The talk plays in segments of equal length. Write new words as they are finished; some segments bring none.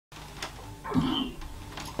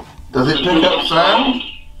Does it pick up sound?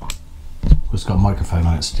 It's got a microphone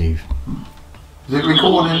on it, Steve. Is it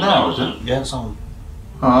recording now, is it? Yeah, it's on.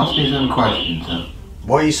 Oh, ask me some questions then.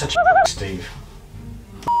 Why are you such a Steve?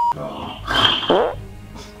 Oh.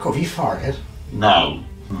 God, have you farted? No.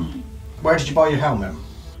 Where did you buy your helmet?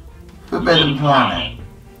 Forbidden Planet.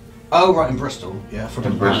 Oh, right, in Bristol. Yeah,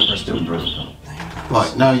 Forbidden Planet, Bristol.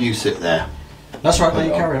 Right, now you sit there. That's right, now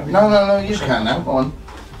you carry on. No, you can now. Go on.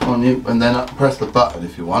 Go on, you, and then press the button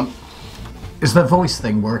if you want. Is the voice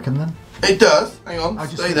thing working then? It does. Hang on, I'll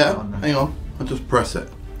just stay put there. it on then. Hang on, I'll just press it.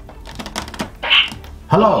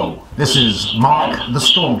 Hello, this is Mark the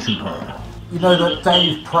Stormtrooper. You know that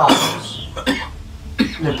Dave Prowse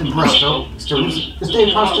lived in Bristol. Still is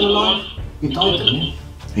Dave Prowse still alive? He died, didn't he?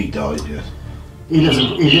 He died, yes. He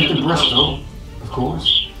lived in Bristol, of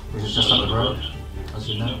course, which is just up the road, as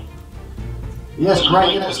you know. Yes,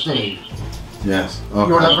 great, isn't it, Steve? Yes. Okay.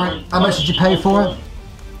 You're over it. How much did you pay for it?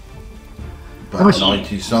 About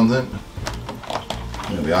 90 something.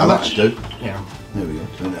 There we are, that'll do. Yeah. There we go,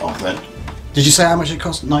 turn it off then. Did you say how much it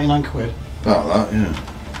cost? 99 quid. About that, yeah.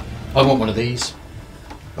 I want one of these.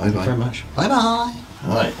 Bye Thank you very much. Bye bye.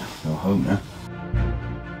 Right, go home now.